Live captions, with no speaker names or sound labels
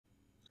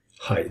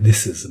Hi,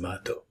 this is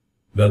Mato.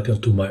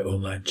 Welcome to my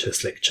online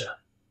chess lecture.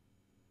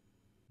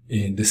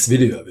 In this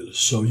video I will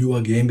show you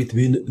a game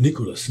between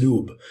Nikolas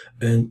Lubbe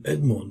and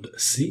Edmund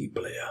C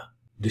player.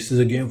 This is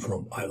a game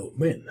from Isle of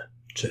Man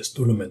chess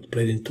tournament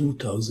played in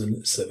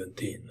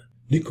 2017.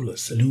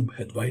 Nikolas Lubbe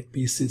had white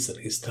pieces and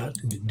he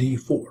started with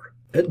d4.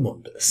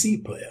 Edmund C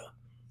player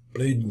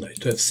played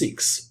knight to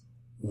f6,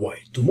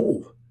 white to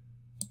move.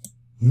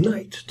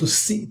 Knight to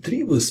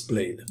c3 was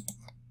played.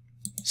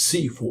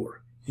 c4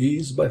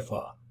 is by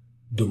far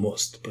the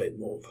most played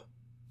move.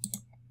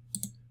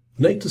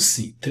 Knight to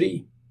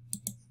c3,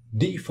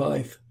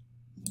 d5,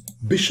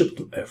 bishop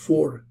to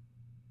f4,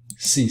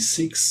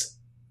 c6,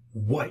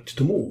 white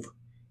to move.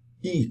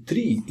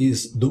 e3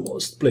 is the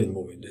most played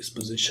move in this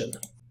position.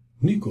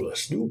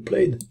 Nikolas Lubbe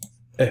played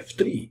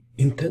f3,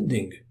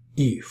 intending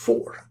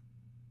e4.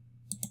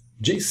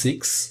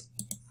 g6,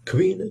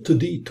 queen to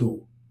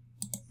d2,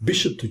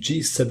 bishop to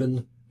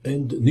g7,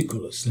 and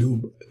Nikolas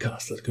Lubbe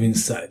castled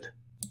queenside.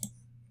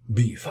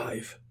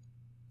 b5,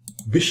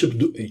 bishop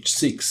to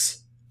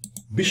h6,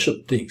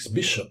 bishop takes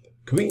bishop,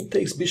 queen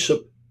takes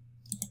bishop,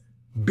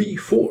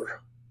 b4,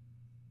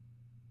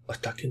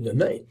 attacking the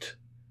knight.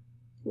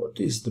 What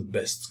is the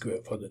best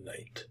square for the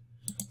knight?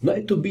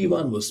 Knight to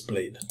b1 was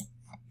played.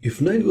 If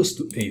knight goes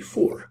to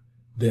a4,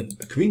 then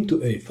queen to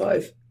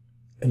a5,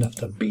 and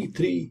after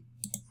b3,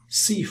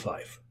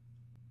 c5.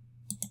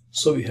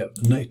 So we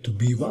have knight to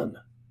b1,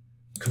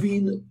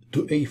 queen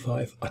to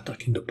a5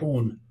 attacking the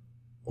pawn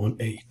on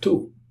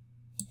a2,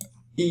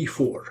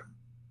 e4,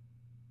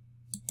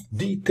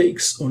 d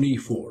takes on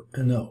e4,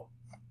 and now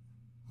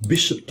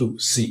bishop to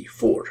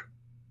c4,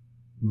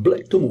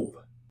 black to move.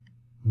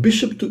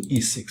 Bishop to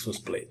e6 was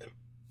played.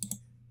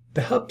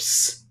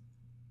 Perhaps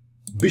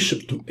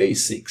bishop to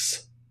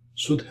a6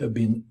 should have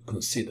been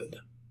considered.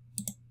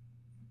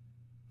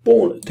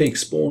 Pawn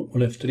takes pawn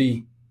on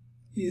f3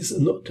 is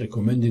not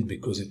recommended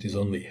because it is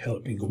only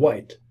helping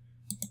white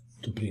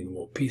to bring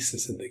more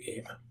pieces in the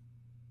game.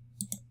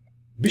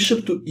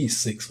 Bishop to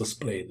e6 was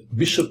played.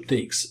 Bishop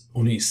takes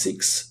on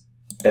e6,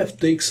 f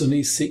takes on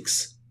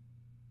e6,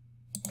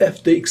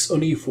 f takes on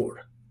e4.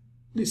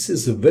 This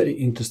is a very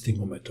interesting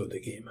moment of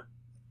the game.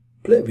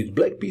 Play with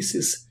black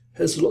pieces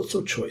has lots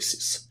of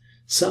choices.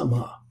 Some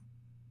are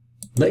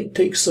knight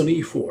takes on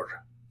e4,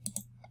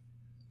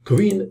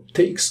 queen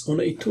takes on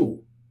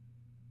a2,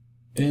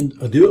 and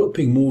a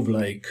developing move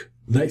like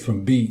knight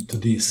from b to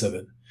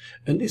d7,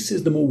 and this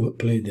is the move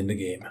played in the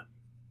game.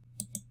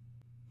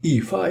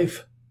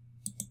 e5,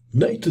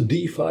 knight to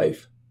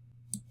d5,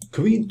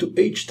 queen to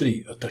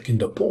h3 attacking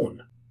the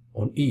pawn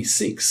on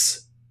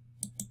e6,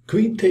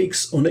 queen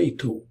takes on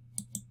a2,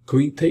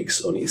 queen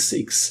takes on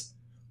e6,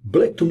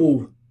 black to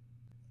move,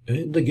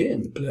 and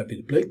again play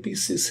with black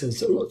pieces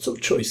has lots of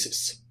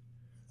choices,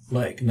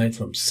 like knight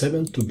from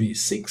 7 to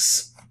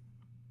b6,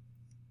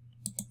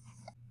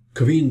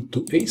 queen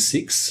to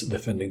a6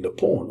 defending the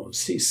pawn on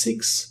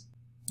c6,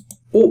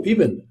 or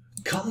even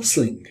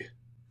castling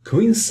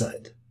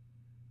queenside.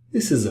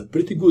 This is a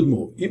pretty good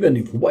move, even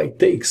if white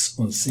takes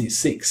on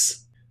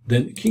c6,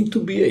 then king to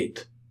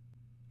b8,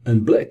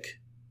 and black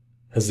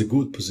has a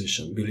good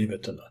position, believe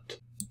it or not.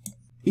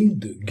 In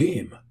the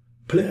game,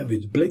 player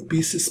with black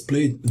pieces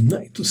played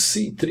knight to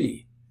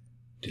c3.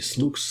 This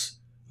looks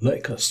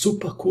like a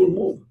super cool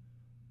move,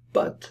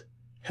 but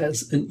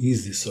has an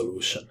easy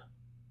solution.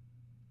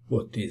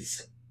 What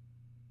is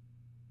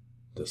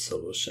the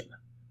solution?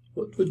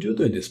 What would you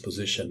do in this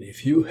position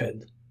if you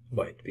had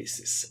white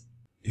pieces?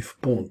 If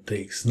pawn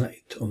takes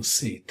knight on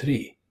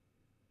c3,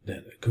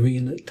 then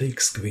queen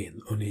takes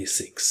queen on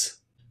e6.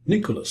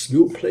 Nikolas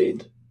Lubbe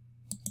played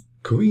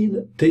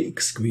queen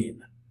takes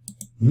queen,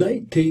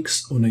 knight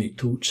takes on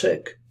a2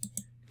 check,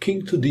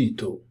 king to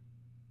d2,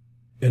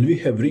 and we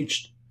have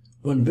reached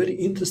one very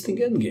interesting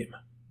endgame.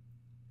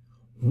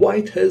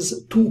 White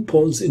has two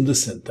pawns in the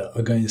center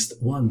against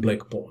one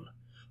black pawn.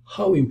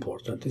 How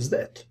important is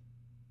that?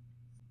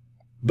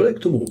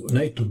 Black to move,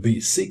 knight to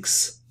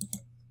b6,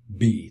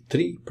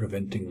 b3,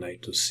 preventing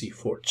knight to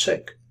c4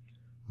 check,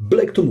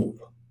 black to move.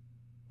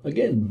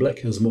 Again, black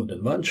has more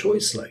than one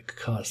choice, like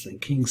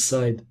castling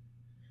kingside,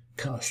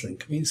 castling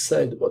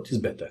queenside. What is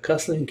better,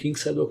 castling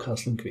kingside or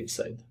castling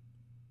queenside?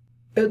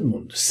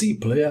 Edmund C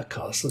player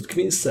castled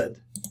queenside.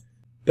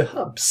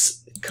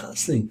 Perhaps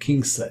castling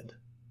kingside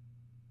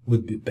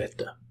would be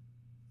better.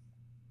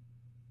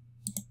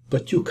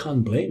 But you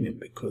can't blame him,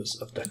 because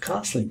after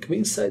castling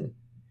queenside,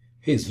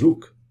 his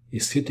rook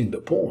is hitting the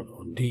pawn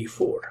on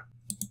d4.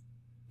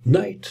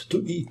 Knight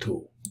to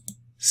e2,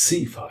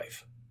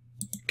 c5,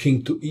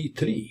 king to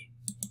e3,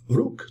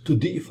 rook to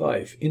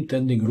d5,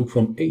 intending rook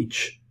from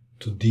h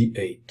to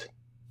d8,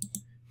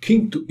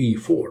 king to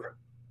e4.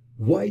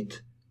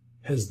 White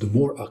has the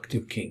more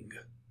active king.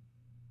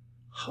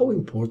 How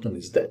important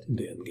is that in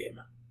the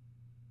endgame?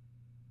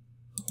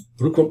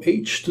 Rook from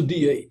h to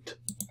d8,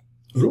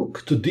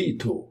 rook to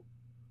d2,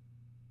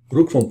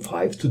 rook from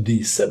 5 to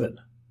d7.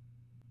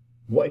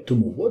 White to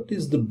move. What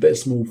is the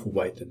best move for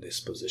white in this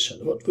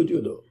position? What would you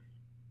do?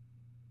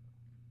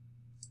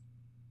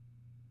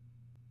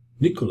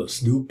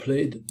 Nikolas Lubbe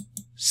played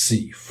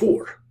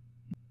c4.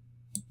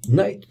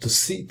 Knight to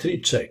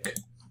c3 check.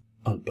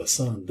 En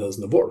passant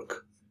doesn't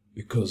work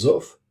because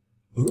of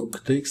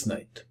rook takes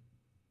knight.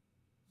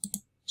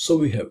 So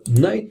we have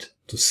knight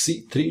to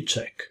c3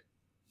 check.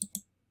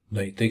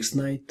 Knight takes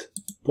knight,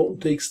 pawn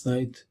takes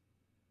knight,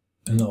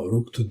 and now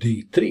rook to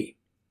d3.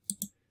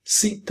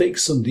 C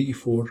takes on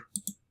d4,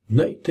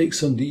 knight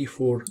takes on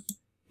d4,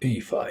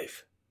 a5.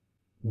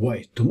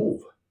 White to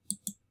move.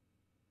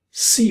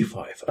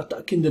 c5,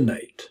 attacking the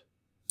knight.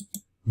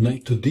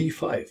 Knight to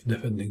d5,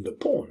 defending the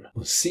pawn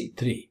on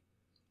c3.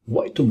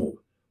 White to move.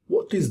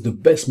 What is the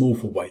best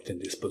move for white in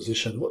this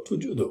position? What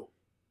would you do?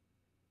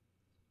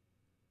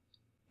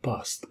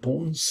 Passed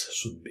pawns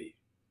should be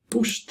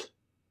pushed.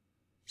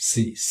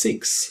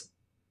 c6.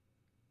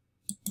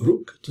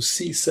 Rook to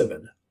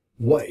c7.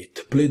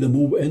 White played a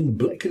move and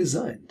black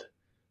resigned.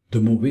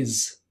 The move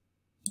is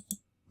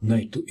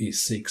knight to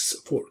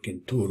e6,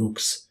 forking two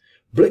rooks.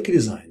 Black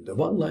resigned.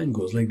 One line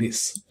goes like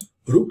this.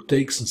 Rook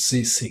takes on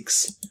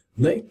c6.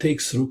 Knight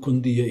takes rook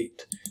on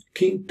d8.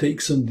 King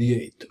takes on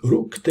d8.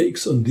 Rook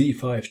takes on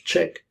d5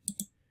 check.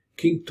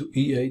 King to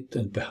e8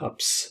 and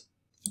perhaps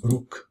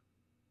rook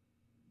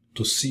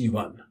to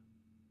c1.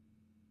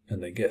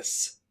 And I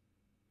guess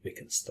we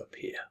can stop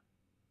here.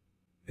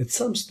 At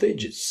some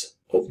stages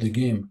of the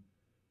game,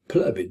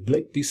 play with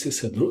black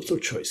pieces had lots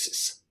of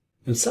choices.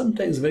 And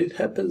sometimes when it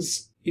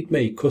happens, it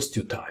may cost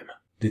you time.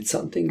 Did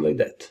something like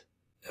that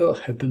ever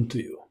happen to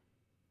you?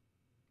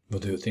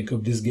 What do you think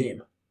of this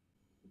game?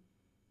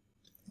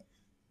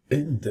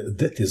 And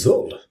that is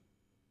all.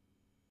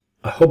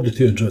 I hope that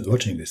you enjoyed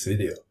watching this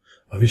video.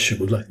 I wish you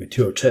good luck with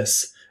your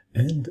chess,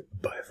 and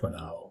bye for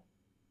now.